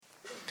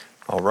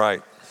All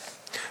right,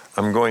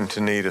 I'm going to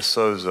need a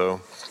sozo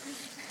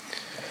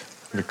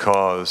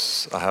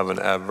because I have an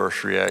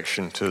adverse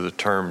reaction to the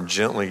term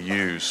gently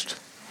used.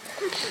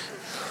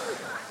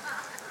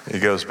 It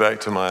goes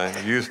back to my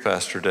youth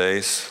pastor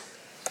days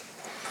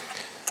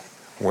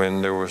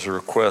when there was a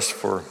request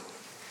for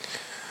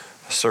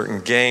a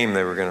certain game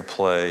they were going to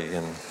play,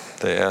 and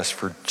they asked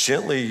for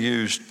gently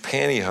used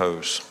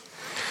pantyhose.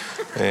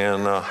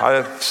 And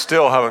I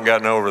still haven't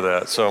gotten over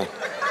that, so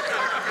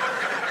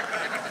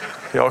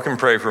y'all can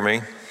pray for me.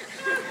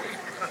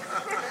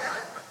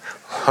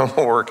 I'm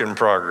a work in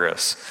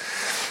progress.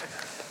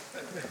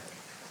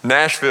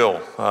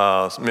 Nashville.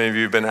 Many of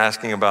you have been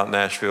asking about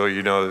Nashville.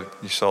 You know,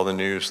 you saw the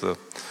news, the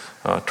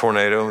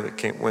tornado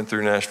that went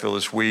through Nashville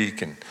this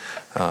week, and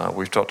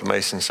we've talked to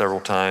Mason several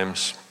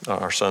times.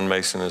 Our son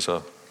Mason is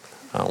one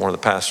of the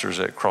pastors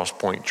at Cross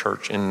Point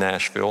Church in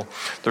Nashville.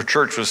 Their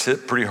church was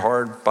hit pretty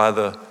hard by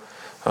the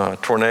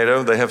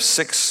tornado. They have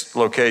 6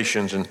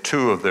 locations, and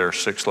 2 of their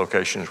 6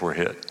 locations were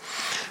hit.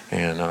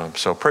 And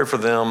so pray for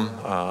them.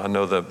 I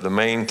know the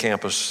main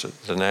campus,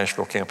 the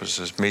Nashville campus,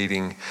 is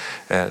meeting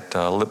at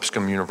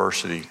Lipscomb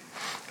University,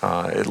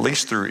 at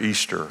least through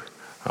Easter,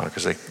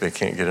 because they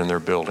can't get in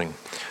their building.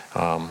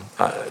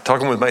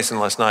 Talking with Mason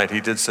last night, he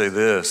did say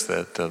this,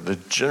 that the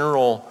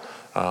general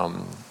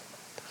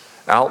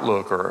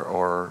outlook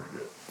or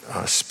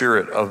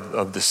spirit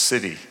of the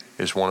city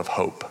is one of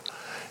hope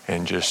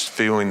and just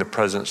feeling the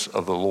presence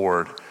of the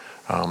Lord.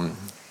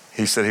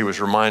 He said he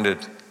was reminded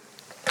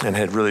and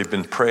had really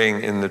been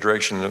praying in the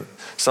direction of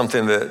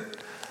something that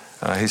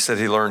he said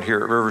he learned here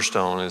at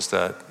Riverstone, is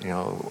that, you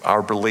know,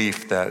 our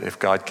belief that if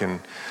God can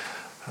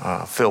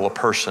fill a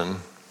person,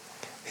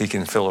 he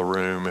can fill a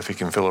room. If he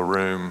can fill a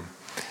room,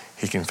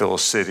 he can fill a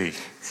city.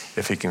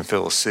 If he can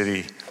fill a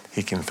city,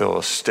 he can fill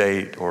a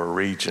state or a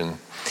region.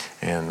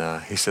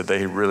 And he said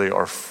they really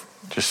are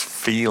just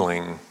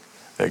feeling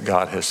that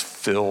God has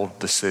filled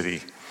the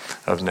city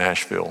of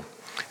Nashville.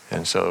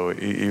 And so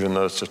even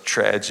though it's a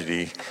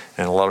tragedy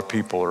and a lot of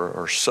people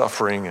are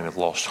suffering and have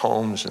lost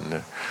homes,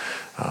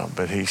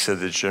 but he said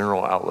the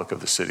general outlook of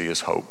the city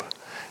is hope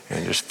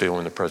and just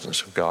feeling the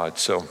presence of God.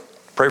 So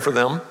pray for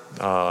them.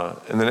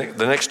 And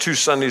the next 2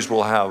 Sundays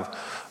we'll have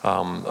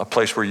a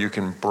place where you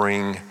can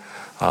bring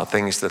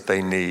things that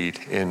they need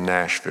in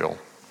Nashville.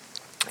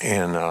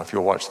 And if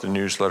you'll watch the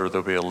newsletter,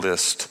 there'll be a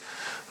list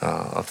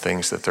of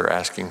things that they're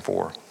asking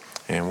for.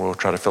 And we'll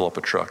try to fill up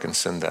a truck and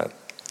send that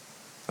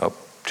up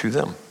to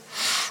them.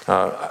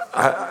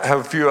 I have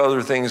a few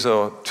other things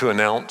to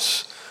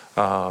announce,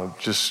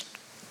 just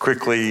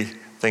quickly,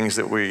 things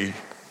that we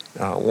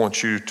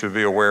want you to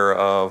be aware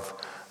of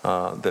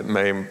that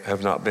may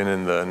have not been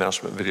in the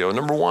announcement video.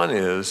 Number one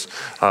is,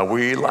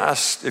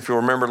 if you'll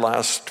remember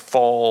last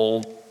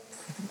fall,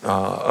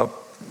 right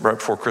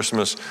before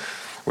Christmas,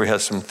 we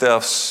had some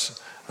thefts.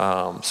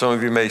 Some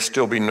of you may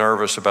still be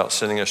nervous about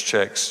sending us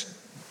checks.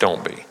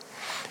 Don't be.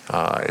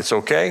 It's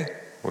okay.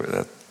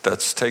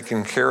 That's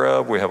taken care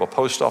of. We have a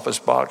post office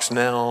box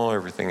now.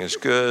 Everything is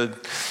good.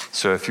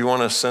 So if you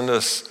want to send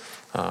us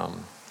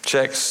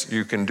checks,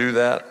 you can do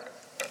that.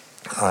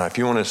 If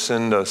you want to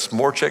send us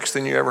more checks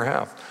than you ever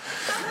have,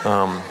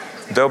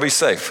 they'll be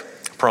safe,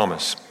 I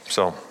promise.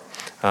 So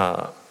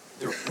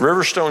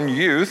Riverstone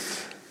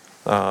Youth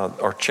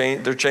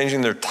they're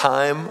changing their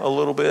time a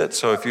little bit.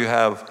 So if you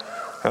have,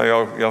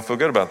 y'all feel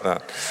good about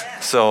that.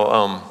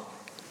 So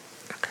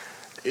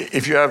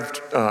if you have,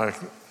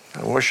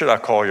 what should I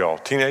call y'all?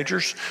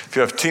 Teenagers? If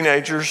you have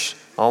teenagers,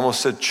 I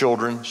almost said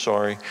children,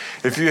 sorry.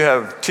 If you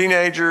have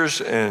teenagers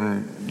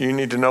and you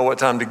need to know what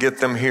time to get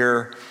them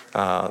here,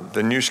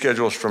 the new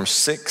schedule is from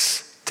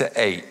 6 to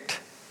 8.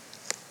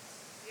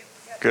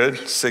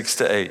 Good? 6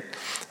 to 8.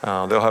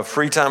 They'll have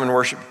free time in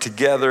worship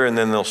together, and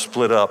then they'll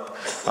split up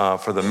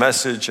for the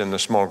message and the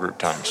small group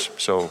times.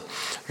 So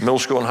middle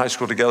school and high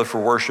school together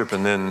for worship,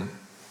 and then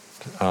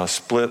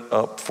split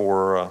up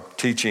for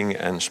teaching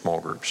and small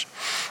groups.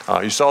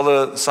 You saw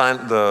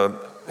the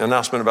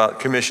announcement about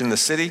Commission the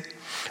City,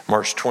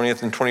 March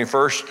 20th and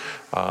 21st.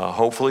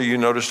 Hopefully you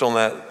noticed on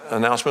that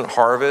announcement,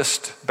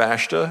 Harvest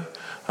Bashta,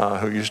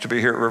 who used to be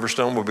here at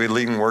Riverstone, will be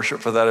leading worship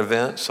for that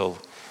event. So,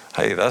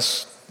 hey,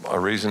 that's a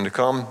reason to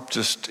come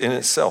just in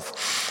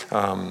itself.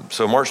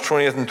 So March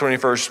 20th and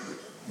 21st,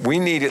 we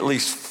need at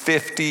least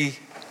 50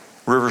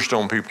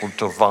 Riverstone people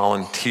to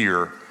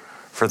volunteer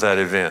for that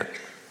event.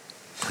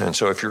 And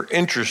so if you're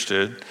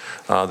interested,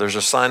 there's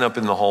a sign up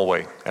in the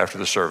hallway after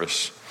the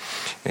service.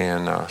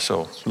 And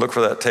so look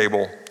for that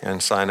table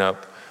and sign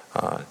up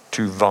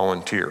to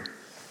volunteer.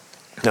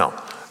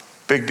 Now,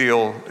 big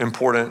deal,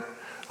 important.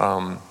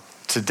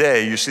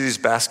 Today, you see these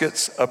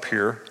baskets up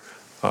here,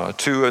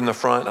 2 in the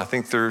front. I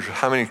think there's,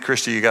 how many,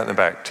 Christy, you got in the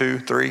back? 2,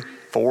 3,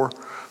 4?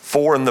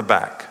 4 in the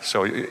back.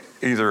 So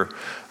either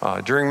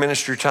during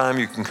ministry time,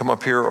 you can come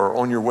up here, or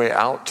on your way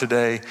out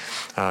today,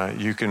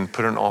 you can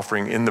put an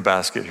offering in the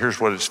basket. Here's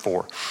what it's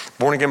for.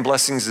 Born Again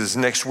Blessings is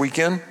next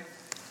weekend,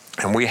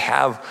 and we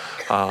have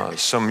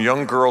some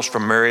young girls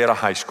from Marietta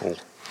High School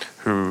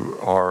who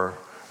are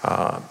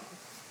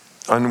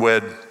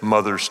unwed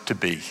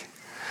mothers-to-be,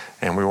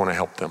 and we want to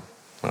help them.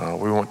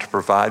 We want to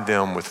provide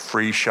them with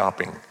free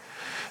shopping.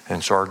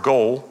 And so our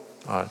goal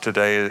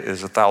today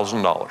is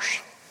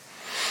 $1,000.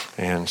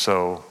 And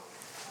so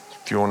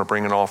if you want to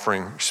bring an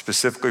offering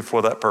specifically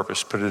for that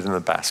purpose, put it in the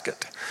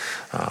basket.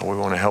 We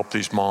want to help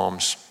these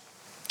moms.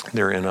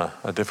 They're in a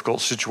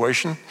difficult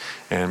situation,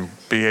 and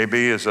BAB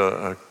is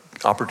an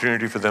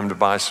opportunity for them to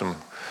buy some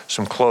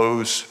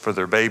clothes for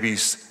their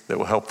babies that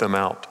will help them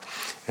out.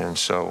 And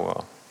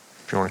so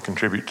if you want to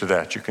contribute to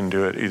that, you can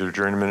do it either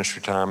during the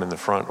ministry time in the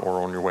front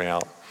or on your way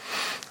out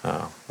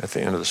at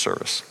the end of the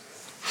service.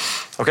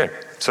 Okay,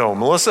 so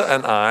Melissa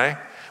and I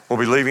will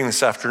be leaving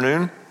this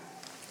afternoon.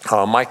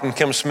 Mike and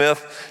Kim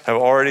Smith have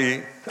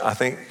already, I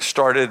think,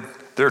 started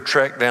their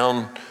trek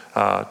down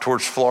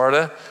towards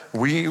Florida.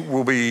 We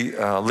will be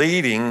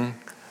leading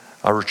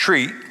a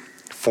retreat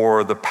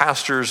for the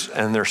pastors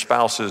and their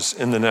spouses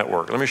in the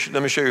network. Let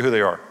me show you who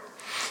they are.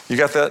 You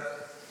got that?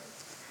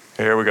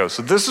 Here we go.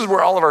 So this is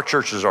where all of our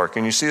churches are.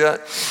 Can you see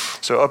that?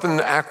 So up in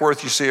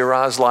Ackworth, you see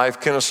Arise Life.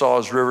 Kennesaw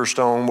is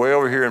Riverstone. Way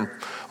over here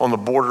on the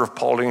border of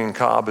Paulding and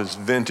Cobb is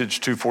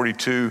Vintage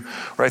 242.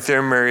 Right there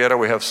in Marietta,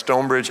 we have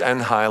Stonebridge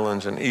and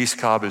Highlands, and East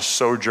Cobb is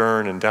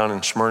Sojourn, and down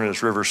in Smyrna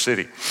is River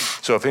City.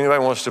 So if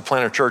anybody wants to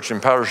plant a church in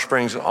Powder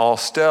Springs,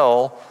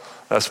 Austell,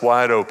 that's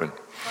wide open.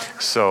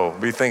 So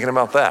be thinking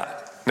about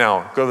that.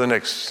 Now, go to the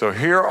next. So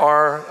here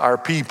are our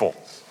people.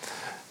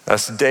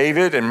 That's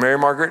David and Mary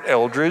Margaret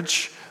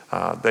Eldridge.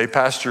 They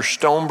pastor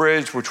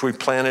Stonebridge, which we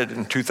planted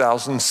in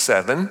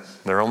 2007.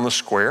 They're on the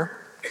square.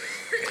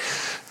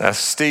 That's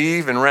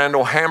Steve and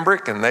Randall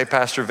Hambrick, and they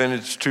pastor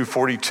Vintage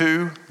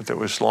 242 that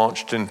was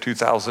launched in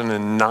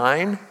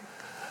 2009.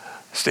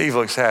 Steve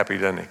looks happy,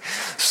 doesn't he?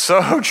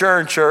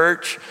 Sojourn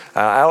Church,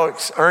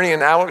 Ernie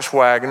and Alex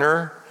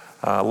Wagner,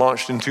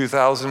 launched in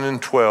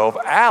 2012.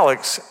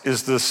 Alex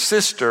is the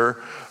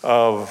sister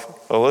of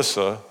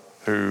Alyssa,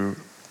 who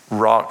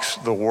rocks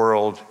the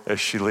world as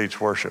she leads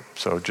worship.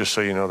 So just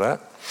so you know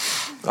that.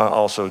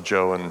 Also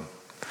Joe and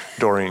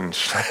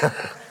Doreen's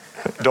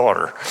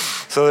daughter.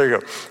 So there you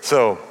go.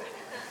 So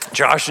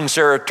Josh and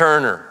Sarah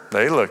Turner,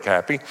 they look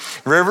happy.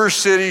 River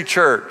City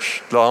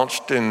Church,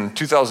 launched in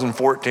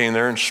 2014.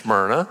 They're in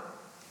Smyrna.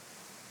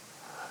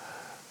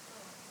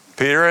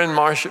 Peter and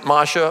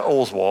Masha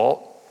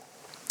Oswald.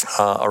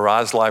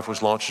 Arise Life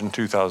was launched in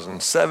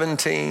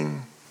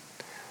 2017.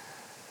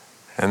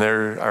 And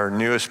they're our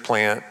newest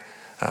plant.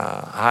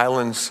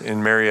 Highlands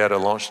in Marietta,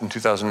 launched in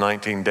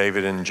 2019,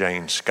 David and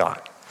Jane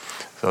Scott.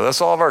 So that's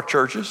all of our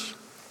churches.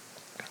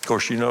 Of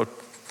course, you know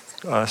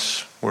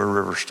us, we're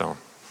Riverstone.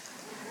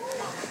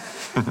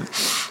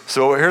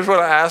 So here's what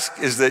I ask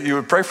is that you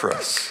would pray for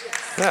us.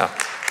 Yeah.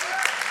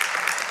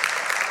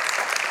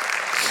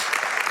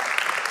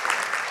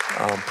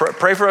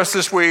 Pray for us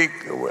this week.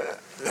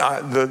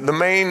 The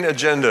main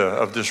agenda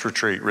of this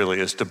retreat really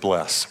is to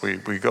bless. We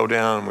go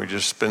down, we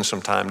just spend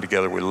some time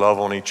together. We love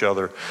on each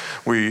other.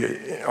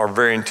 We are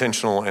very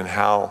intentional in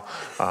how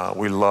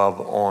we love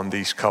on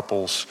these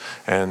couples.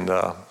 And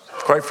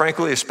quite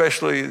frankly,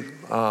 especially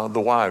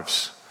the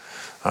wives.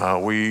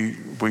 We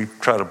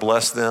try to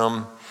bless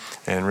them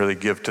and really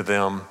give to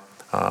them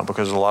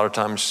because a lot of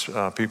times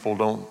people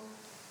don't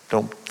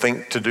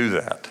think to do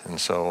that. And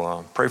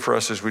so pray for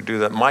us as we do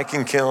that. Mike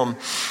and Kim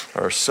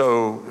are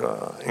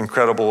so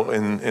incredible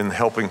in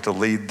helping to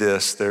lead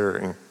this. They're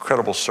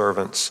incredible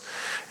servants,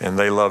 and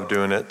they love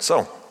doing it.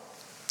 So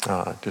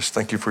just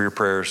thank you for your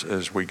prayers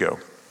as we go.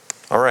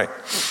 All right.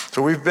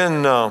 So we've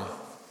been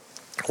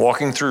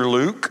walking through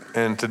Luke,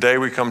 and today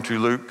we come to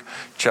Luke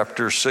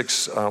chapter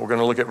 6. We're going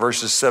to look at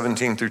verses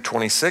 17 through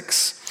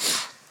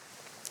 26.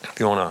 If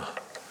you want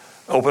to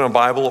open a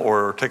Bible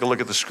or take a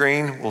look at the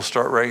screen, we'll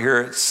start right here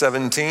at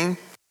 17.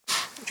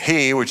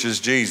 He, which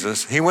is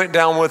Jesus, he went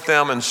down with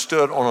them and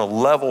stood on a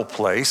level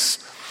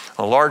place.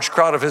 A large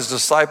crowd of his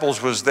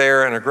disciples was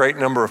there, and a great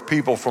number of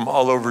people from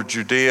all over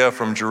Judea,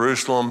 from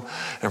Jerusalem,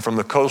 and from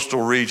the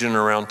coastal region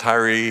around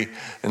Tyre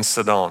and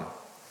Sidon,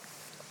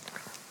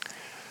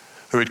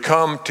 who had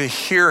come to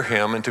hear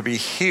him and to be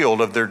healed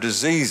of their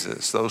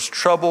diseases. Those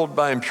troubled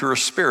by impure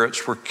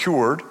spirits were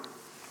cured.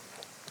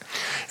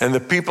 And the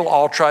people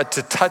all tried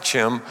to touch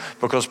him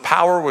because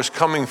power was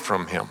coming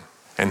from him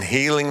and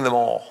healing them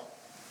all.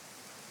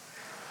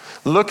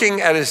 Looking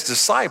at his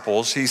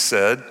disciples, he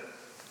said,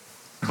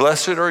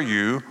 "Blessed are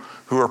you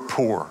who are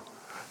poor,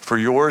 for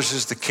yours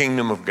is the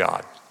kingdom of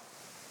God.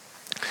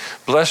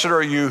 Blessed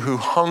are you who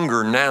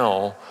hunger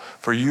now,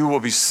 for you will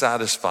be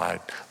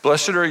satisfied.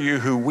 Blessed are you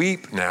who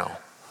weep now,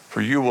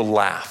 for you will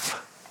laugh.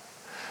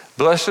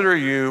 Blessed are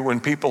you when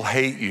people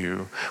hate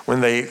you, when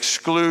they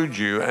exclude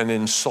you and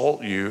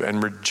insult you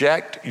and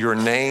reject your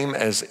name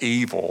as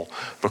evil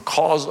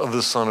because of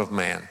the Son of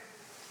Man.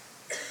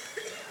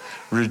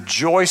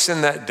 Rejoice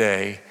in that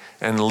day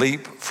and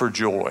leap for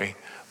joy,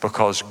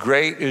 because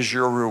great is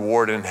your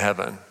reward in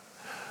heaven.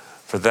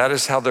 For that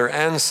is how their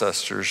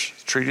ancestors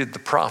treated the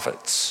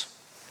prophets.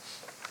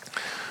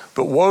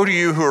 But woe to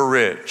you who are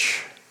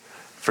rich,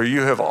 for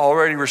you have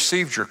already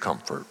received your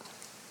comfort.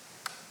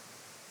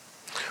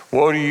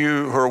 Woe to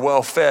you who are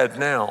well fed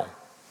now,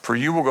 for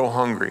you will go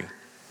hungry.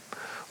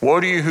 Woe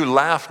to you who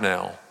laugh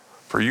now,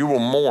 for you will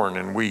mourn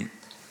and weep.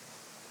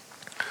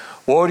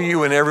 Woe to you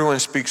when everyone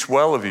speaks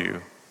well of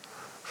you,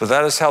 for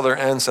that is how their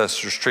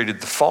ancestors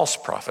treated the false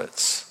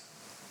prophets.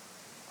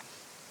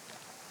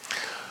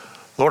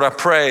 Lord, I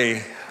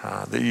pray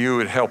that you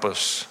would help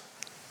us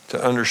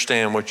to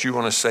understand what you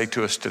want to say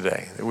to us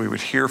today, that we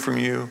would hear from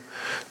you,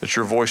 that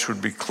your voice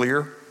would be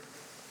clear.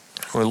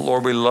 Well,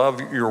 Lord, we love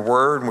your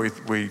word,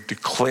 and we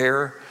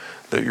declare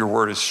that your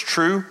word is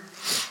true,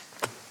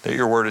 that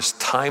your word is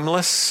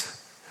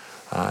timeless,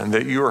 and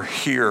that you are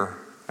here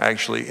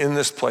actually in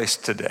this place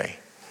today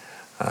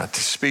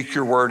to speak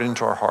your word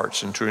into our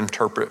hearts and to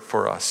interpret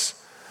for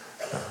us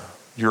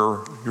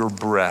your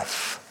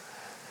breath.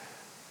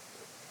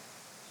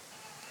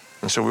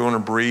 And so we want to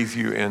breathe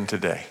you in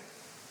today.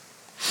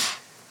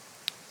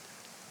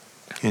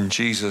 In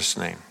Jesus'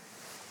 name,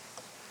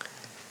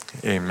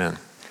 amen.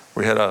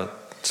 We had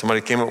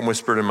somebody came up and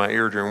whispered in my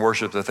ear during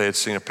worship that they had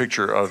seen a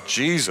picture of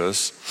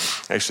Jesus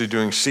actually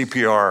doing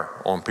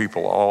CPR on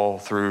people all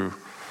through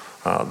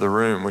the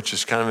room, which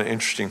is kind of an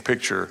interesting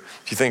picture.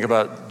 If you think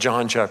about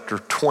John chapter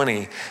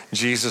 20,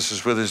 Jesus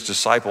is with his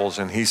disciples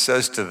and he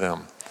says to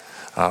them,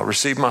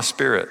 receive my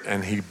spirit,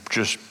 and he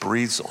just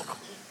breathes on them.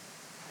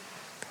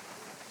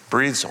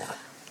 Breathes on them.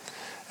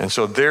 And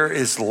so there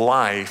is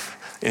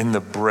life in the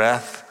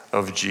breath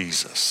of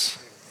Jesus.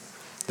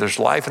 There's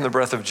life in the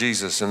breath of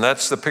Jesus, and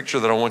that's the picture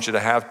that I want you to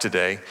have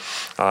today.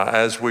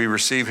 As we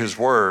receive his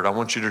word, I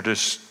want you to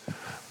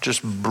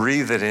just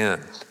breathe it in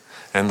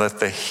and let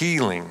the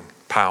healing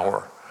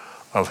power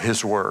of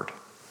his word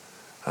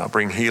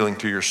bring healing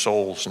to your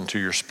souls and to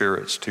your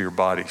spirits, to your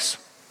bodies.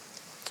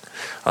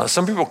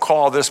 Some people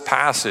call this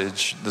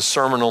passage the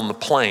Sermon on the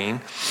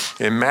Plain.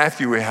 In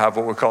Matthew, we have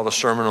what we call the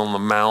Sermon on the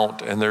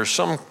Mount, and there's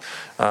some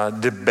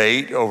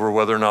debate over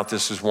whether or not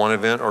this is one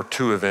event or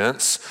two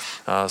events.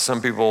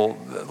 Some people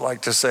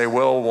like to say,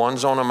 well,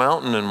 one's on a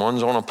mountain and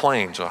one's on a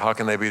plain, so how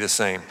can they be the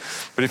same?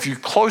 But if you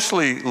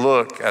closely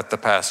look at the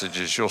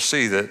passages, you'll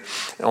see that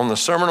on the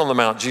Sermon on the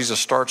Mount, Jesus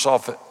starts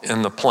off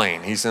in the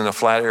plain. He's in a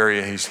flat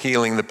area, he's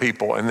healing the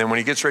people, and then when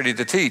he gets ready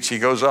to teach, he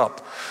goes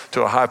up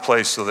to a high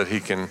place so that he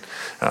can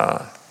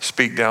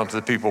speak down to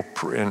the people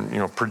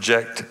and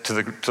project to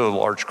the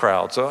large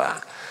crowd. So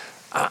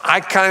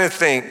I kind of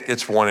think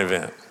it's one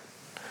event.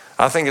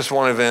 I think it's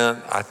one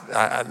event.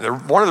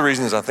 One of the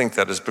reasons I think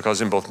that is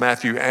because in both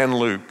Matthew and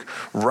Luke,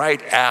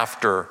 right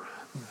after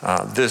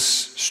this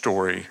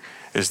story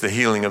is the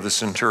healing of the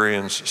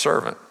centurion's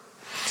servant.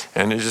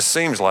 And it just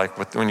seems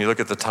like, when you look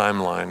at the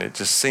timeline, it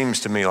just seems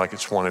to me like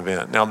it's one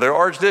event. Now, there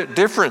are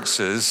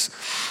differences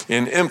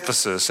in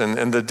emphasis,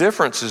 and the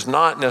difference is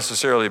not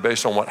necessarily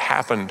based on what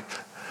happened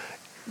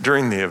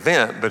during the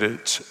event, but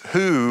it's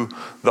who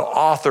the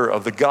author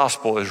of the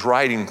gospel is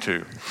writing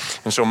to.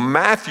 And so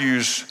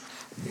Matthew's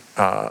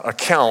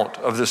account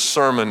of this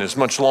sermon is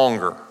much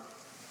longer.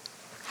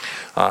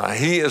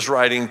 He is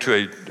writing to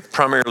a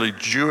primarily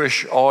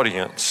Jewish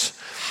audience,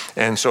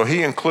 and so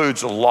he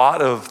includes a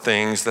lot of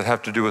things that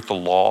have to do with the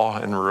law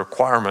and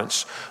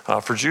requirements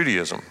for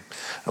Judaism.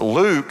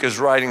 Luke is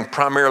writing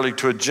primarily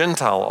to a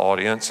Gentile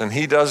audience, and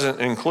he doesn't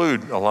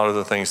include a lot of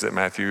the things that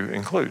Matthew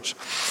includes.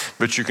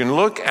 But you can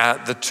look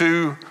at the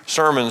two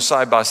sermons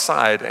side by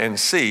side and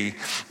see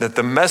that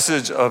the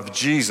message of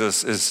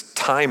Jesus is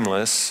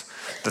timeless,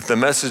 that the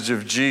message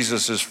of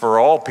Jesus is for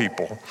all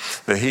people,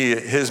 that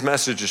his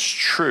message is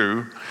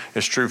true.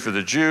 It's true for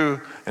the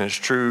Jew and it's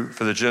true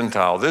for the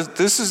Gentile.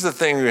 This is the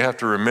thing we have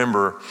to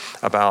remember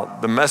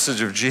about the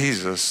message of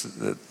Jesus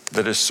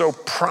that is so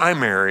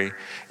primary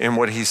in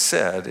what he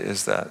said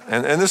is that,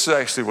 and this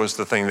actually was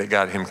the thing that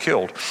got him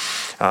killed.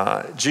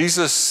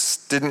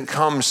 Jesus didn't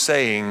come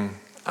saying,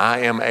 I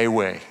am a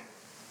way.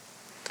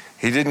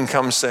 He didn't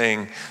come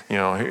saying,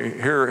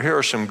 here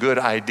are some good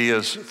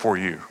ideas for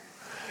you.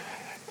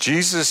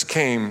 Jesus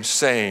came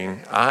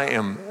saying, I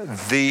am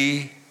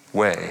the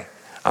way.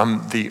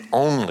 I'm the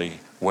only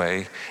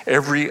way.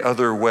 Every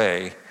other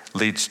way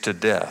leads to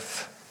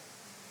death.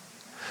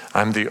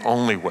 I'm the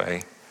only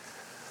way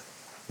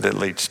that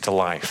leads to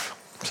life.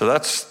 So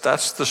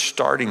that's the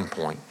starting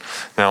point.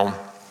 Now,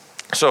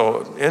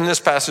 so in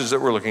this passage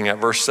that we're looking at,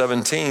 verse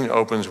 17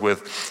 opens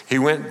with, he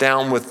went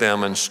down with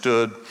them and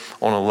stood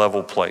on a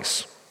level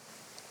place.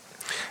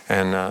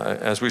 And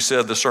as we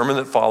said, the sermon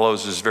that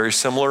follows is very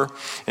similar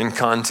in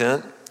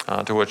content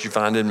to what you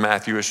find in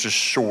Matthew. It's just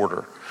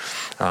shorter.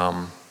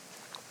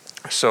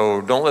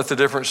 So don't let the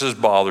differences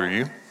bother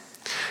you.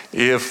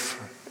 If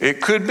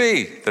it could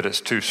be that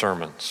it's two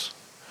sermons,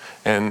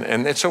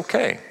 and it's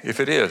okay if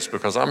it is,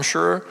 because I'm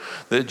sure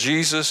that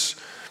Jesus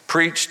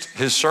preached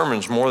his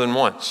sermons more than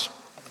once,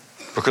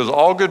 because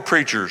all good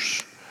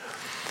preachers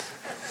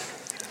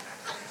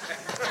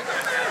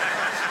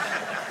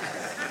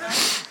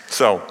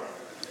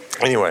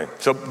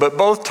but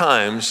both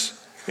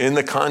times in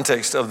the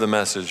context of the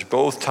message,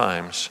 both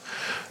times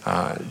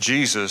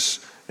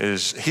Jesus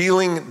is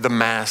healing the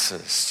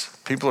masses.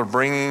 People are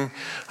bringing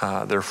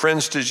their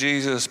friends to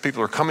Jesus.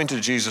 People are coming to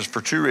Jesus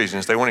for two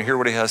reasons. They want to hear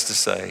what he has to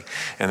say,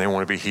 and they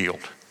want to be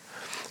healed.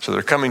 So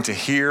they're coming to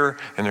hear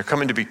and they're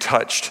coming to be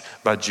touched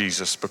by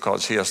Jesus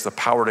because he has the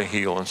power to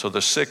heal. And so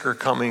the sick are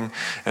coming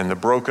and the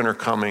broken are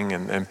coming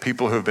and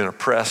people who have been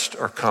oppressed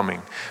are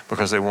coming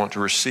because they want to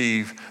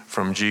receive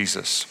from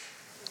Jesus.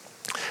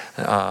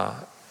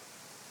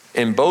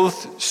 In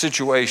both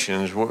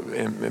situations,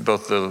 in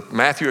both the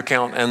Matthew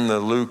account and the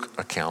Luke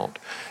account,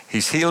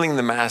 he's healing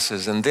the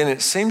masses, and then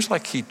it seems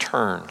like he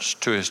turns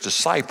to his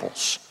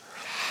disciples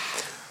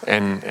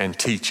and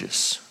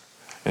teaches.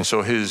 And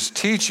so his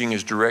teaching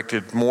is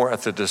directed more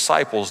at the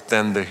disciples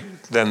than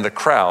the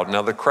crowd.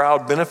 Now the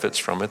crowd benefits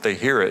from it, they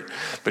hear it,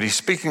 but he's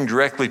speaking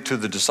directly to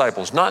the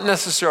disciples, not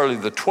necessarily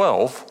the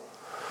 12,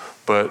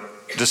 but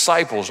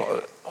disciples,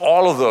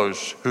 all of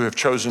those who have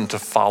chosen to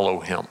follow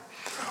him.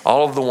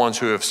 All of the ones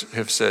who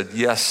have said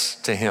yes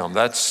to him.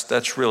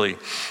 That's really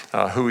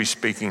who he's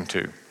speaking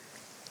to.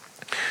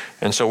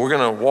 And so we're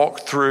going to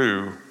walk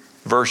through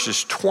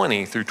verses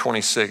 20 through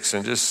 26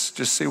 and just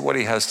see what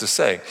he has to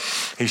say.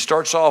 He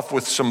starts off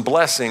with some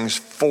blessings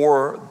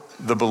for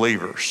the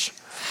believers.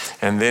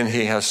 And then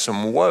he has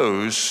some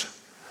woes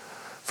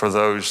for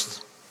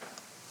those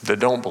that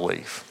don't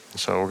believe.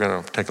 So we're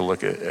going to take a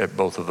look at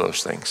both of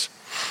those things.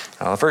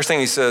 The first thing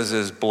he says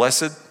is,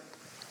 blessed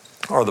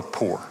are the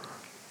poor.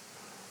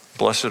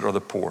 Blessed are the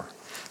poor.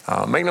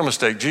 Make no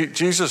mistake,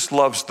 Jesus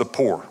loves the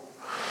poor.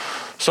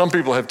 Some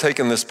people have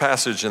taken this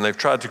passage and they've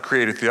tried to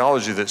create a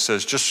theology that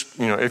says just,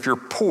 if you're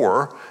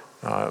poor,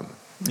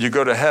 you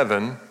go to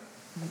heaven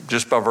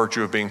just by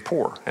virtue of being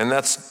poor. And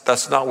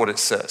that's not what it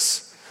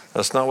says.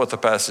 That's not what the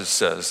passage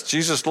says.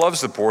 Jesus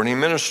loves the poor and he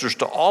ministers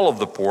to all of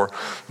the poor.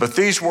 But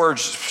these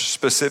words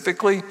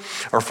specifically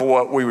are for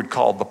what we would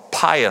call the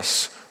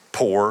pious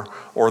poor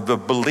or the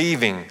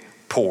believing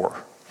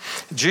poor.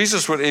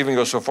 Jesus would even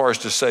go so far as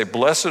to say,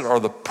 blessed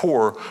are the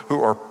poor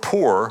who are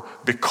poor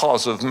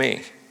because of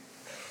me.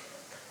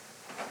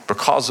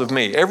 Because of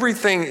me.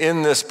 Everything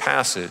in this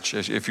passage,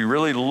 if you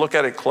really look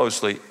at it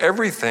closely,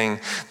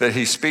 everything that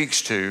he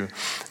speaks to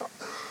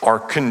are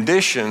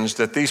conditions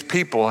that these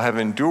people have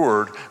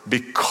endured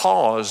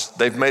because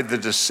they've made the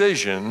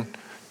decision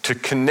to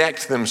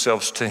connect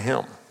themselves to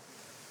him.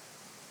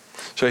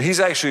 So he's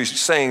actually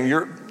saying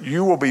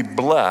you will be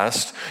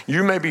blessed.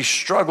 You may be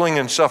struggling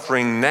and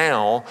suffering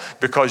now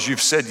because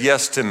you've said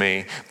yes to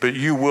me, but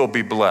you will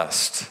be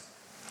blessed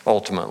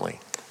ultimately.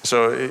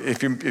 So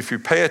if you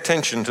pay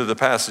attention to the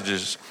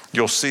passages,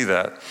 you'll see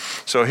that.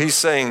 So he's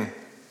saying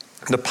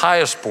the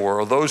pious poor,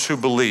 or those who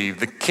believe,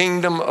 the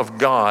kingdom of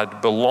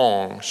God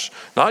belongs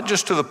not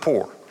just to the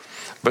poor,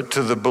 but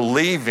to the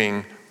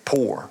believing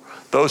poor,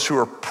 those who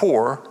are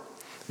poor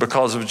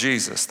because of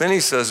Jesus. Then he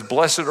says,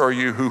 blessed are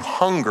you who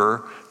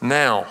hunger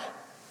now.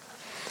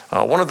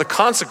 One of the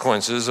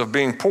consequences of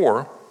being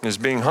poor is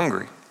being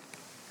hungry.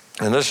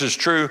 And this is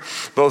true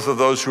both of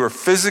those who are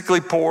physically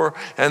poor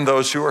and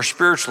those who are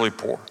spiritually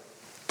poor.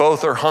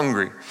 Both are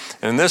hungry.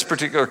 And in this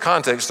particular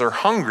context, they're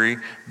hungry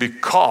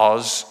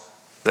because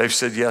they've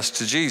said yes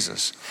to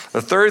Jesus.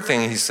 The third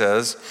thing he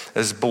says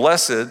is,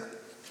 blessed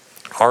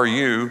are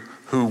you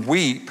who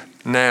weep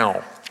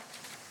now.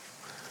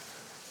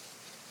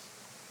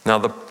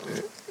 Now,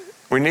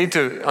 we need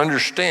to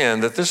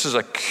understand that this is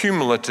a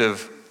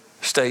cumulative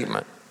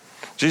statement.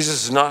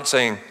 Jesus is not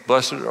saying,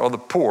 blessed are the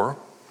poor,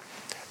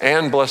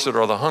 and blessed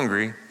are the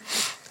hungry,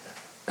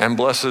 and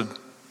blessed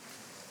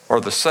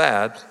are the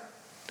sad.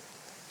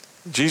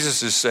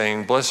 Jesus is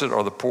saying, blessed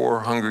are the poor,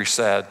 hungry,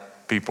 sad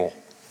people.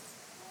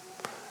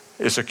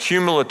 It's a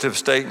cumulative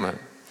statement.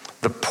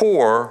 The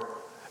poor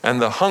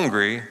and the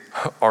hungry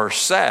are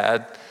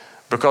sad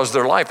because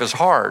their life is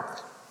hard.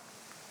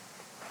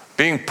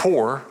 Being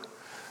poor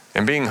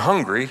and being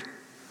hungry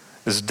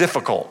is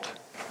difficult.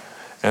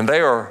 And they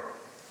are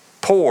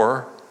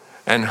poor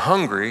and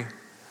hungry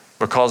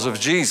because of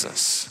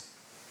Jesus.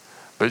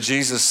 But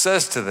Jesus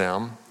says to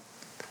them,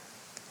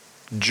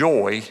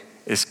 joy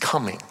is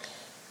coming.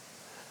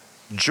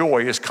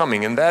 Joy is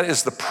coming. And that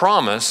is the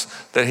promise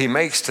that he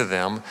makes to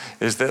them,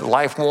 is that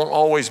life won't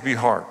always be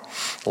hard.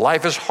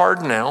 Life is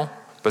hard now,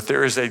 but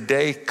there is a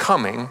day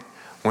coming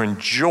when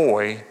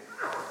joy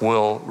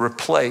will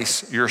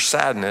replace your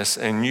sadness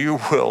and you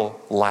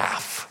will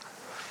laugh.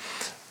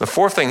 The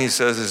fourth thing he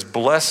says is,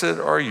 blessed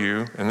are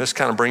you, and this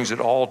kind of brings it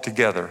all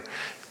together.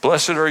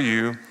 Blessed are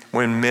you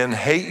when men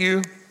hate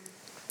you,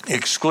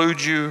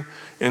 exclude you,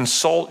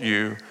 insult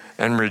you,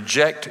 and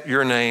reject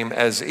your name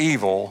as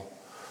evil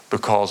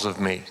because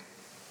of me.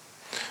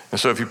 And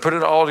so if you put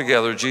it all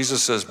together,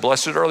 Jesus says,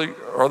 blessed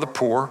are the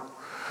poor,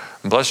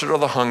 and blessed are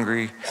the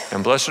hungry,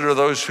 and blessed are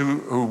those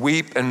who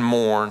weep and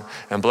mourn,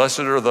 and blessed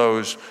are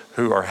those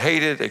who are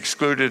hated,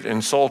 excluded,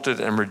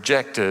 insulted, and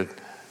rejected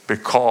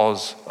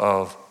because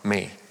of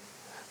me.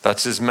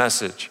 That's his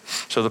message.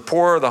 So the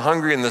poor, the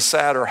hungry, and the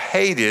sad are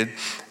hated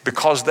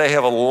because they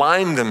have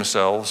aligned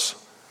themselves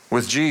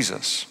with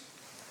Jesus.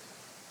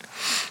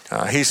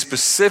 He's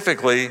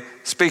specifically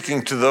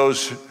speaking to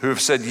those who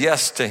have said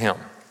yes to him.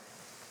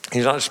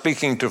 He's not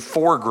speaking to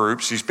four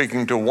groups, he's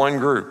speaking to one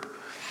group.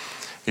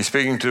 He's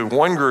speaking to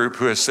one group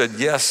who has said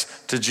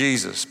yes to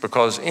Jesus,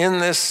 because in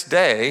this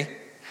day,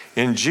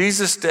 in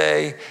Jesus'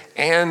 day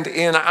and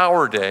in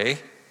our day,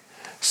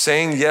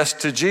 saying yes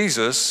to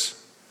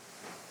Jesus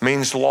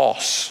means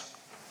loss.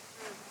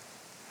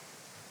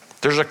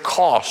 There's a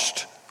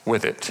cost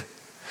with it.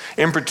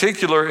 In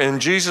particular, in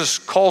Jesus'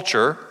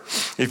 culture,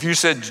 if you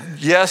said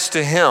yes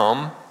to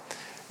him,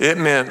 it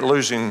meant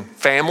losing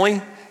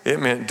family. It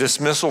meant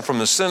dismissal from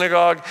the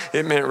synagogue.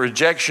 It meant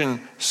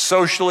rejection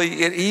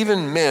socially. It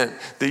even meant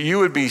that you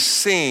would be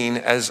seen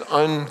as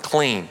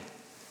unclean.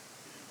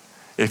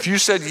 If you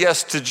said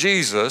yes to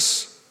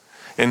Jesus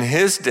in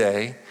his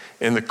day,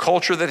 in the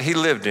culture that he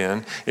lived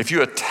in, if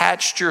you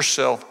attached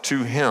yourself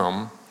to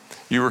him,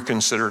 you were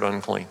considered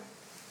unclean.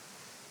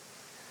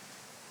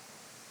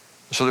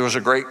 So there was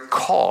a great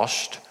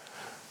cost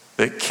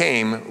that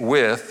came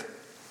with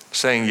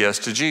saying yes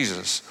to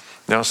Jesus.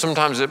 Now,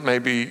 sometimes it may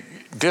be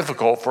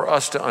difficult for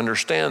us to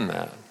understand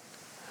that.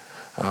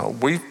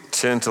 We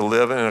tend to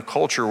live in a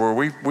culture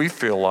where we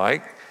feel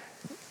like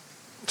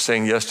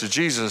saying yes to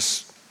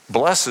Jesus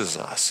blesses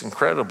us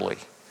incredibly.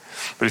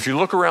 But if you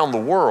look around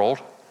the world,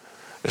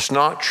 it's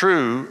not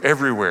true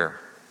everywhere.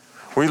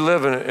 We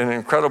live in an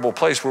incredible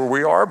place where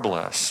we are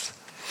blessed.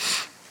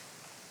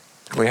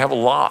 We have a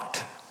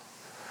lot.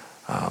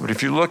 But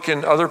if you look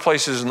in other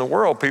places in the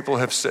world, people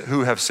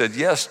who have said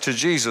yes to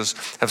Jesus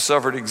have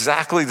suffered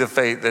exactly the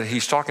fate that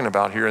he's talking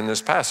about here in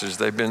this passage.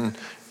 They've been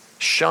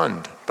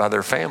shunned by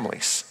their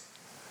families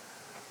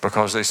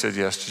because they said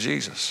yes to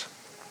Jesus.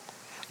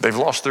 They've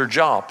lost their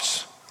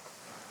jobs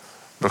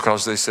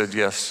because they said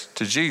yes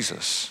to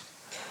Jesus.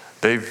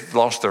 They've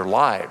lost their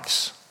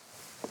lives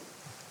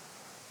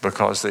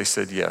because they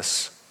said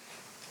yes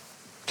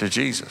to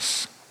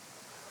Jesus.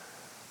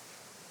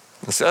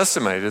 It's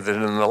estimated that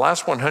in the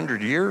last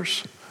 100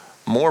 years,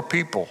 more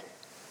people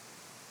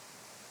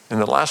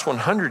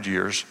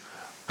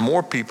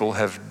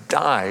have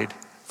died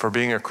for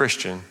being a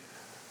Christian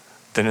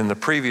than in the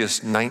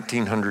previous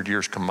 1900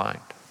 years combined.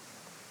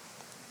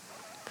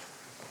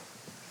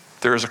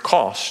 There is a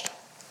cost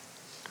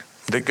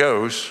that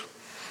goes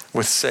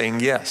with saying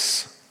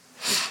yes.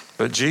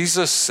 But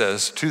Jesus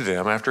says to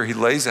them, after he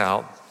lays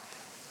out,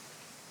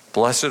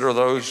 blessed are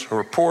those who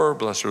are poor,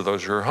 blessed are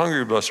those who are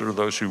hungry, blessed are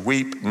those who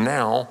weep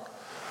now.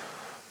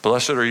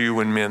 Blessed are you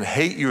when men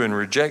hate you and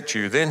reject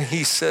you. Then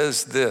he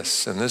says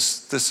this, and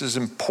this is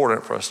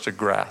important for us to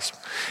grasp.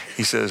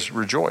 He says,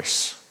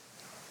 rejoice.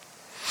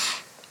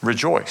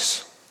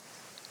 Rejoice.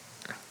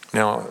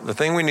 Now, the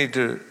thing we need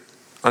to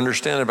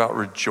understand about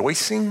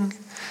rejoicing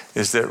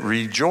is that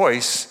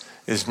rejoice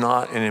is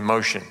not an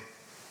emotion.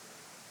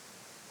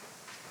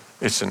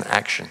 It's an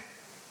action.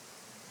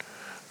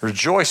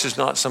 Rejoice is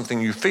not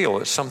something you feel,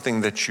 it's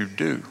something that you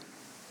do.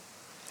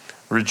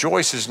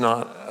 Rejoice is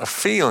not a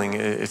feeling,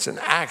 it's an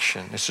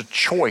action, it's a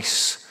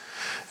choice.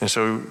 And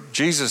so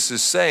Jesus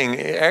is saying,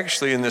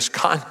 actually in this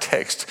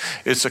context,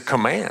 it's a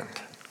command.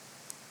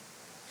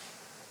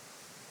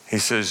 He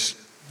says,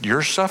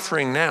 you're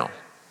suffering now.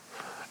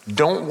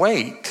 Don't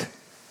wait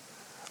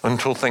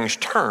until things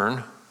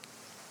turn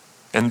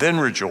and then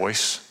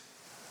rejoice.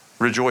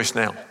 Rejoice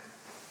now.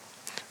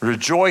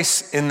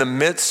 Rejoice in the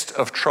midst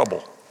of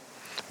trouble.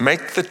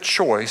 Make the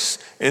choice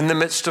in the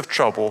midst of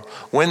trouble,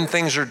 when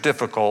things are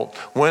difficult,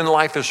 when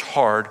life is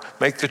hard,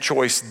 make the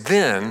choice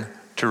then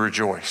to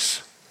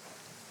rejoice.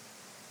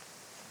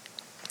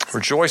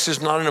 Rejoice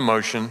is not an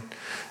emotion,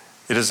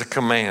 it is a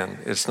command.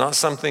 It's not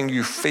something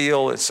you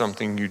feel, it's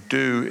something you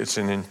do, it's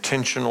an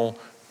intentional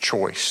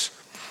choice.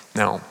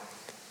 Now,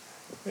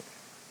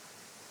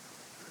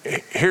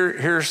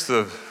 here's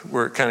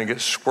where it kind of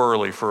gets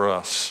squirrely for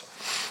us.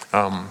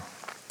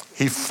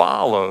 He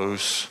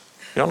follows.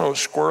 Y'all know what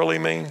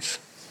squirrely means?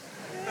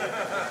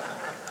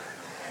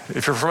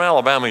 If you're from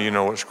Alabama, you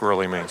know what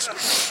squirrely means.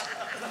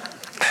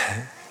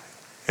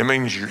 It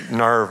means you're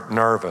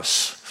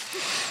nervous.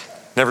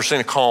 Never seen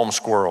a calm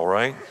squirrel,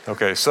 right?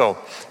 Okay, so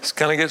it's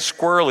kind of gets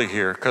squirrely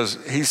here because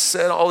he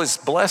said all this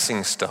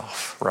blessing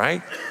stuff,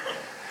 right?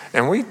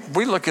 And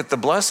we look at the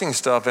blessing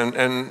stuff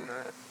and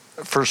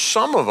for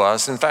some of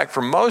us, in fact,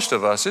 for most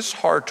of us, it's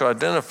hard to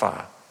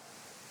identify.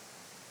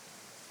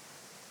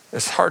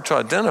 It's hard to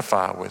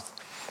identify with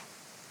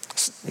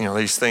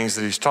these things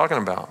that he's talking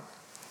about.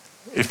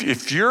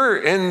 If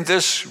you're in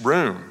this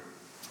room,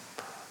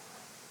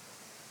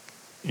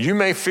 you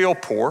may feel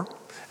poor,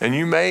 and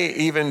you may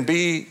even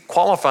be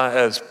qualified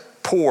as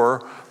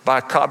poor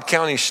by Cobb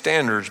County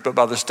standards, but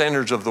by the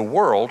standards of the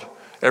world,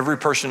 every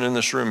person in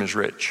this room is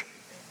rich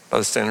by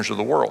the standards of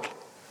the world.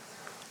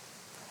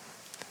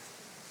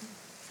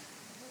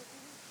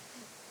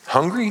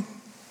 Hungry?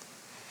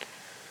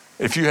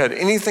 If you had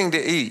anything to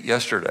eat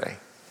yesterday,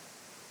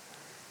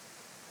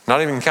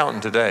 not even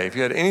counting today, if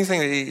you had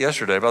anything to eat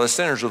yesterday by the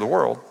standards of the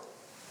world,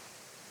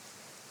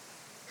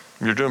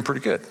 you're doing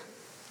pretty good.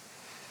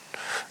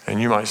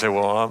 And you might say,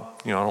 well,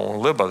 I don't want to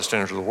live by the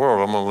standards of the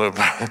world. I'm going to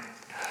live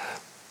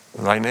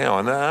right now.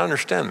 And I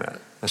understand that.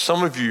 And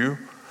some of you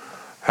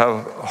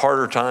have a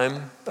harder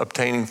time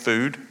obtaining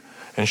food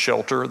and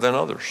shelter than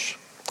others.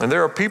 And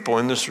there are people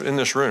in this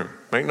room,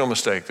 make no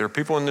mistake, there are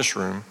people in this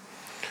room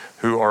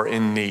who are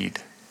in need.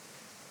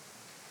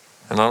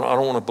 And I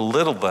don't want to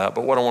belittle that,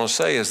 but what I want to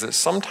say is that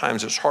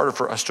sometimes it's harder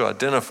for us to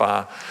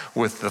identify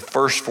with the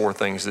first four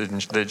things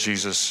that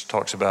Jesus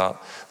talks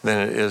about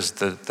than it is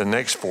the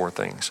next four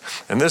things.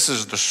 And this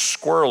is the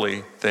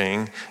squirrely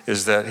thing,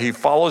 is that he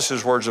follows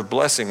his words of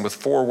blessing with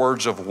four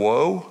words of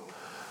woe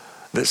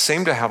that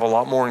seem to have a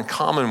lot more in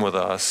common with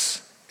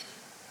us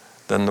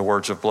than the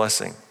words of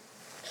blessing.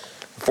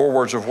 The four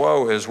words of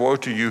woe is, woe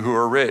to you who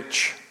are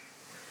rich.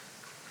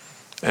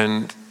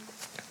 And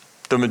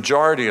the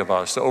majority of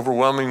us, the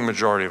overwhelming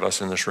majority of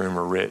us in this room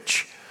are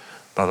rich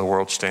by the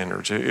world's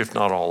standards, if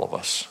not all of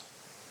us.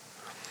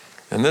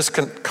 In this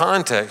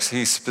context,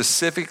 he's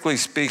specifically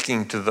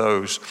speaking to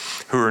those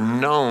who are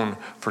known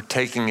for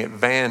taking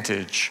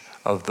advantage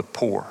of the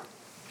poor.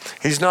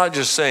 He's not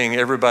just saying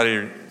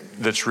everybody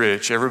that's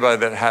rich, everybody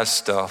that has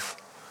stuff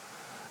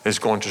is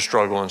going to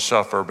struggle and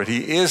suffer, but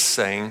he is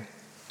saying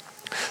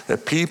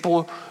that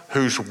people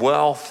whose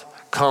wealth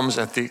comes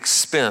at the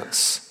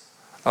expense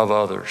of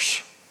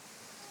others,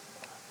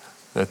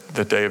 that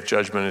the day of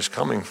judgment is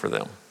coming for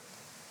them.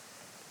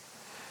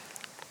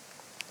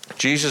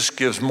 Jesus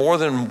gives more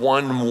than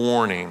one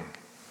warning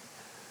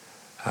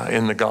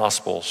in the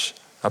Gospels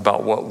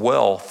about what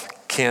wealth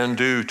can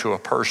do to a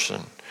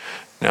person.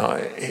 Now,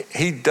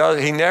 he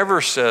never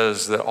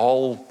says that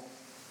all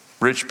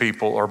rich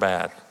people are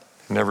bad.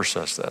 He never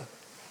says that.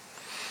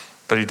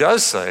 But he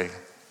does say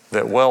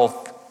that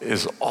wealth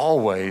is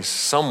always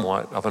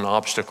somewhat of an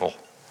obstacle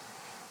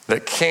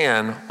that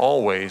can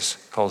always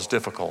cause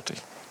difficulty.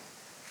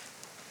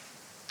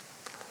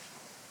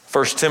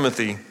 1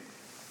 Timothy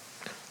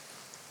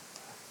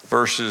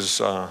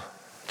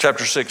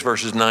chapter 6,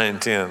 verses 9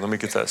 and 10. Let me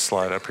get that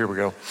slide up. Here we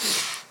go.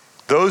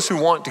 Those who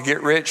want to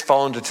get rich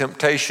fall into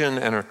temptation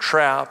and a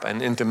trap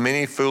and into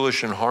many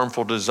foolish and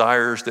harmful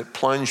desires that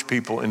plunge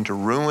people into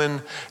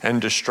ruin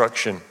and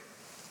destruction.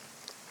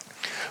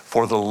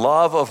 For the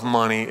love of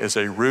money is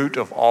a root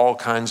of all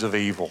kinds of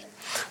evil.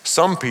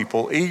 Some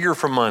people, eager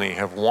for money,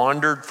 have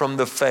wandered from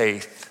the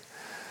faith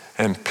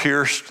and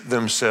pierced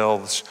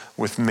themselves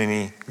with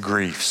many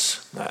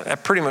griefs.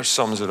 That pretty much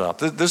sums it up.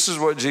 This is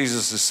what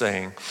Jesus is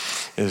saying,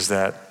 is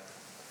that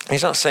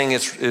he's not saying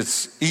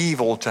it's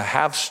evil to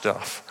have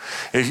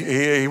stuff.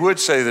 He would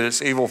say that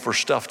it's evil for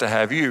stuff to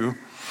have you.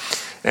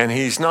 And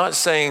he's not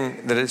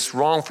saying that it's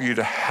wrong for you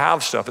to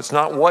have stuff. It's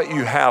not what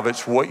you have,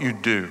 it's what you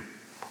do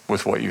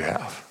with what you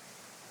have.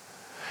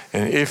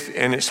 And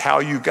it's how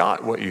you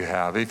got what you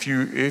have. If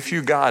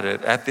you got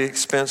it at the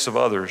expense of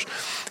others,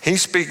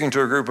 he's speaking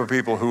to a group of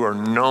people who are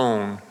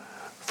known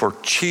for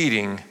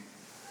cheating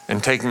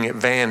and taking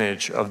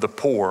advantage of the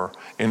poor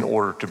in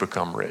order to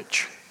become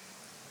rich.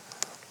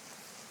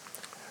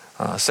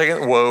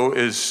 Second woe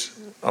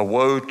is a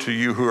woe to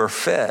you who are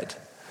fed.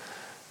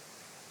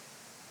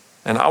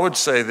 And I would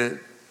say that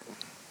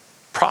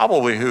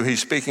probably who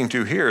he's speaking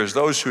to here is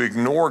those who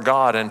ignore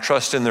God and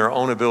trust in their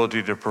own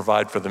ability to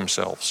provide for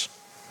themselves.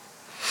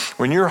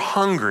 When you're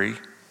hungry,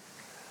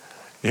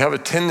 you have a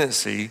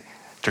tendency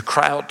to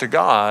cry out to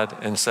God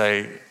and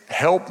say,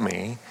 help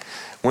me.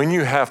 When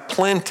you have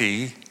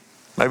plenty,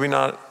 maybe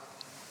not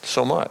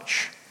so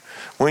much.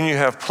 When you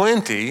have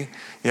plenty,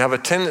 you have a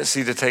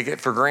tendency to take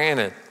it for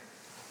granted.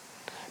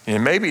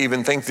 And maybe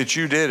even think that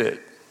you did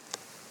it.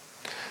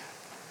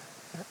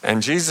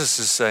 And Jesus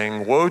is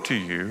saying, woe to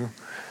you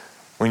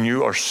when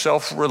you are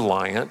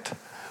self-reliant.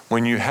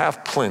 When you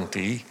have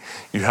plenty,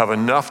 you have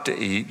enough to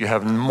eat, you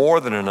have more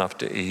than enough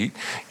to eat,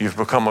 you've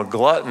become a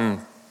glutton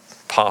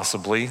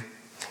possibly,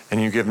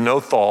 and you give no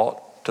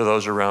thought to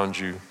those around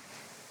you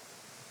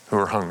who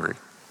are hungry.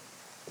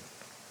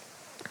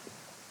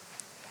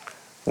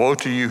 Woe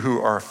to you who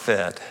are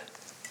fed.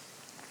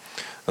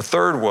 The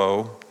third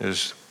woe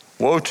is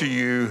woe to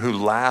you who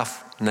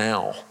laugh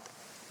now.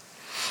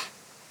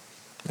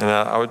 And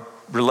I would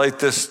relate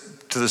this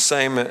to the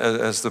same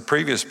as the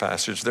previous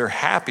passage. They're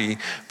happy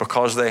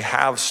because they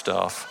have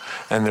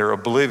stuff, and they're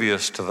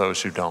oblivious to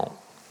those who don't.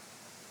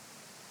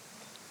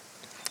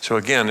 So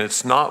again,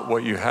 it's not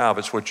what you have,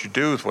 it's what you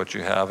do with what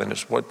you have, and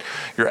it's what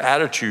your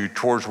attitude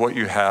towards what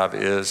you have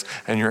is,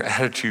 and your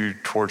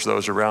attitude towards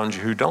those around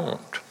you who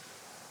don't.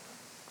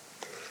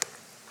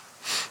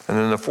 And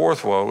then the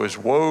fourth woe is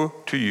woe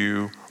to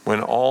you when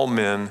all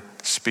men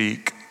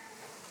speak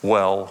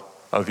well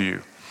of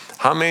you.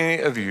 How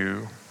many of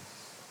you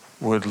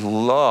would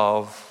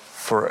love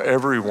for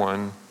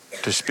everyone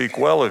to speak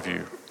well of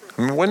you?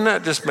 I mean, wouldn't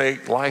that just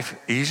make life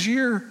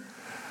easier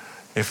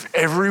if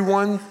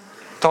everyone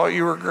thought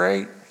you were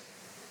great?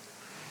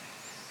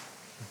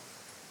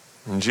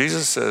 And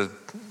Jesus said,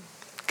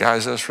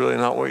 guys, that's really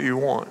not what you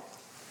want.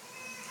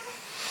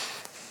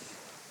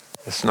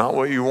 It's not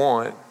what you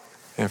want.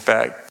 In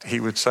fact,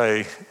 he would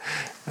say,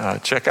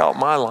 check out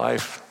my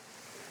life.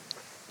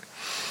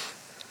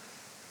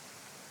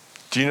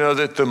 Do you know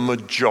that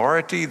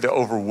the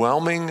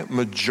overwhelming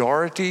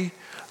majority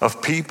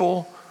of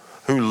people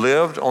who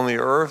lived on the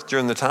earth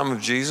during the time of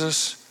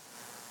Jesus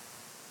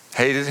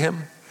hated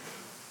him?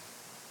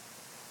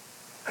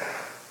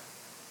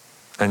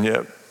 And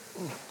yet,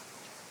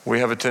 we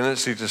have a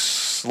tendency to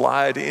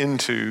slide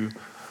into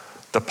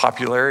the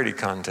popularity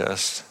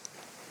contest.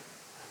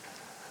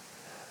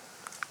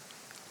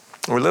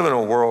 We live in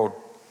a world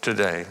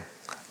today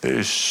that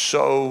is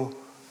so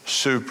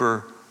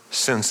super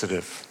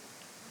sensitive.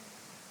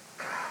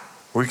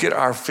 We get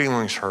our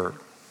feelings hurt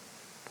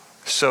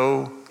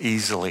so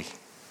easily.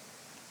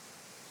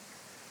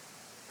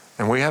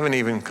 And we haven't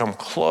even come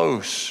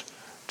close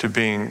to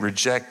being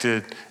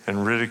rejected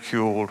and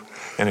ridiculed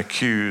and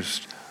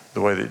accused the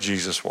way that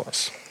Jesus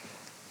was.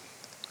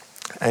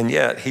 And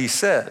yet he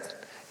said,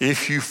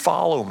 if you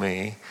follow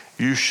me,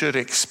 you should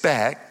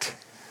expect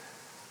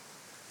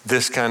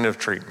this kind of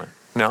treatment.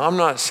 Now, I'm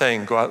not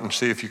saying go out and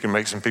see if you can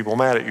make some people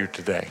mad at you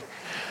today.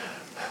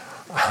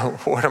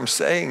 What I'm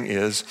saying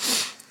is,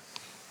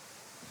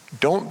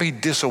 don't be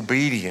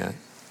disobedient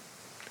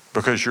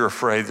because you're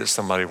afraid that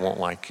somebody won't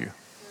like you.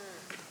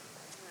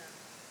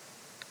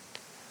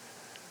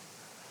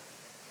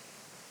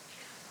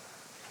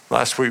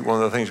 Last week, one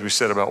of the things we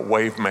said about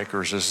wave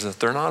makers is that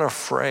they're not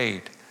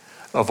afraid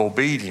of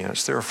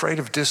obedience. They're afraid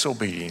of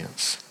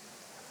disobedience.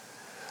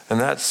 And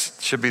that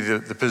should be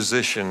the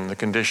position, the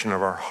condition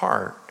of our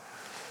heart,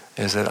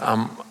 is that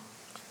I'm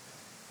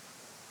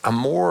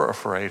more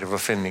afraid of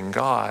offending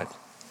God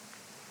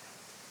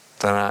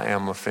than I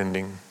am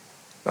offending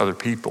other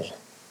people.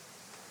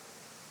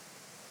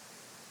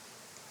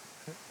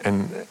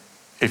 And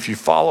if you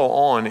follow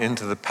on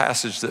into the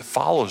passage that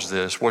follows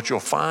this, what you'll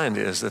find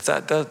is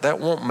that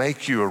won't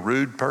make you a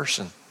rude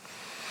person.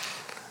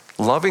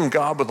 Loving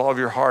God with all of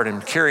your heart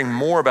and caring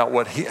more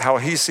about how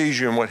he sees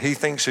you and what he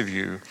thinks of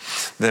you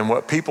than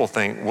what people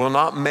think will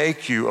not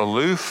make you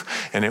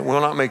aloof, and it will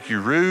not make you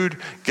rude.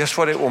 Guess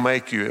what it will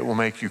make you? It will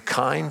make you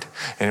kind,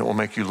 and it will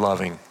make you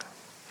loving.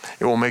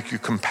 It will make you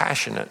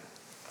compassionate.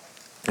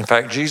 In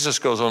fact, Jesus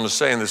goes on to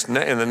say in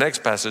the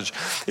next passage,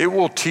 it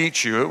will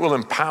teach you, it will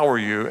empower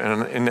you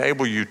and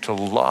enable you to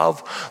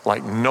love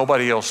like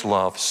nobody else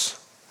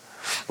loves.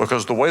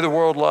 Because the way the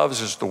world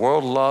loves is the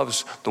world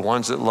loves the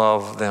ones that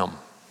love them.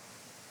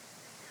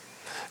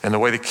 And the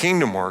way the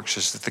kingdom works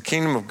is that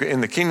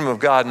in the kingdom of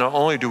God, not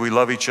only do we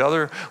love each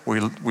other,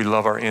 we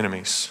love our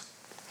enemies.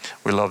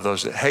 We love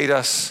those that hate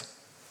us.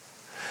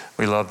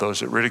 We love those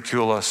that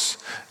ridicule us.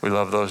 We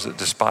love those that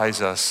despise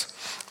us.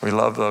 We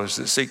love those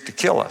that seek to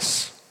kill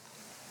us.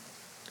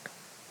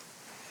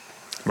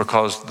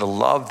 Because the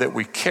love that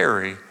we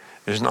carry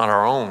is not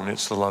our own.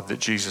 It's the love that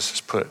Jesus has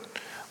put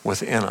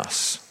within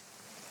us.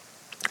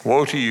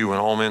 Woe to you when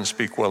all men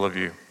speak well of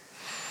you.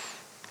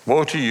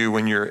 Woe to you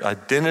when your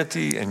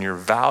identity and your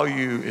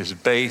value is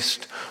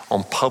based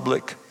on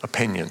public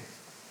opinion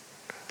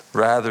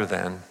rather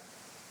than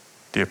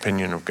the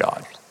opinion of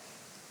God.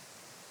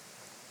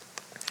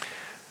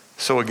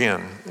 So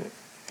again,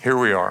 here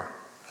we are.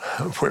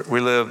 We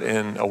live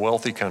in a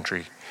wealthy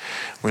country.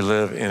 We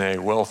live in a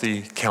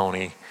wealthy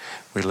county.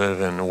 We live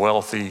in a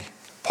wealthy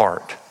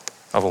part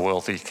of a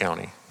wealthy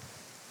county.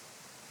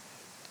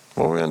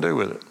 What are we going to do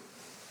with it?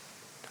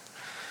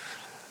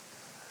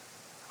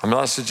 I'm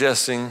not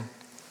suggesting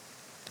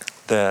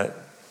that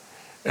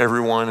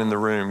everyone in the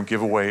room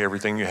give away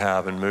everything you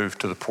have and move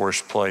to the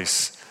poorest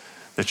place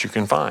that you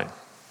can find,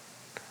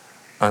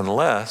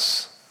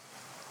 unless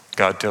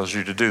God tells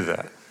you to do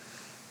that.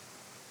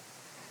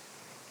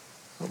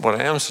 What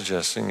I am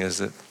suggesting is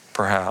that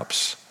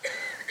perhaps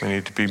we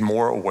need to be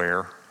more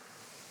aware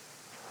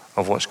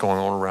of what's going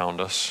on around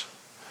us,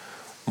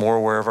 more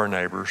aware of our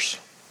neighbors,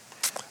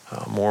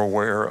 more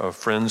aware of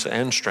friends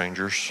and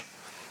strangers,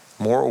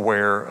 more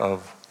aware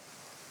of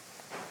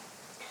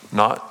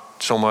not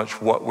so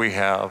much what we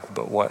have,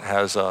 but what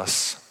has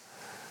us,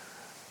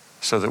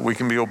 so that we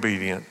can be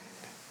obedient,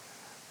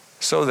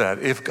 so that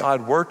if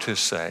God were to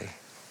say,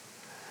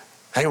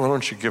 hey, why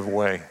don't you give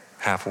away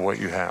half of what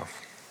you have?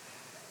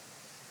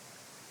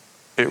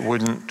 It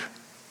wouldn't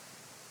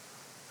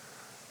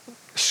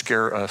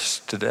scare us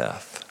to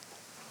death.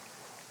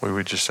 We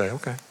would just say,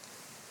 okay,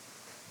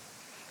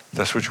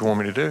 that's what you want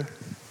me to do.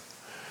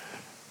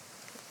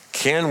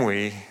 Can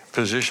we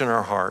position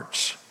our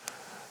hearts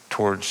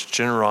towards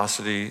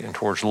generosity and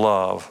towards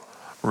love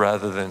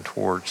rather than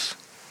towards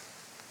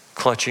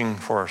clutching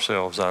for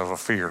ourselves out of a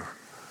fear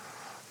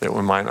that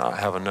we might not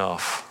have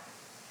enough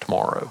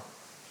tomorrow?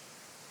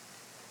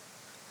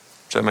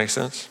 Does that make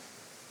sense?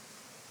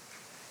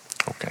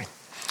 Okay.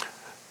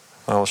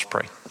 Well, let's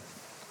pray.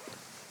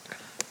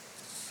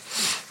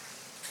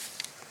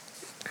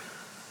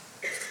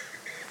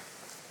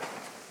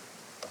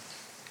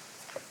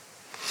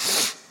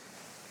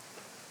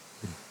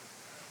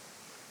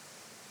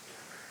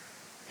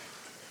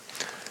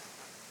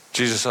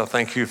 Jesus, I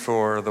thank you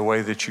for the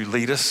way that you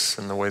lead us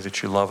and the way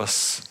that you love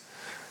us.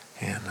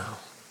 And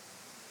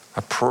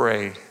I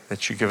pray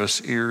that you give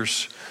us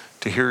ears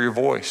to hear your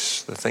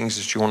voice, the things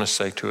that you want to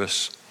say to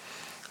us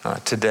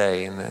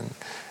today,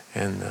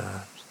 and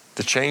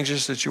the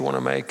changes that you want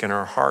to make in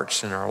our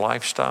hearts and our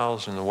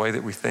lifestyles and the way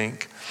that we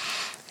think,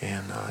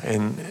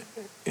 and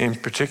in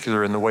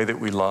particular in the way that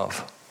we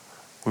love.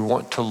 We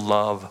want to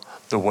love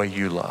the way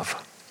you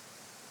love.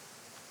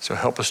 So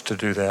help us to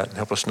do that and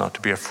help us not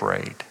to be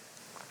afraid.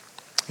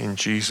 In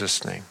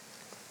Jesus' name.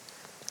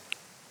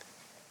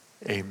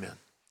 Amen.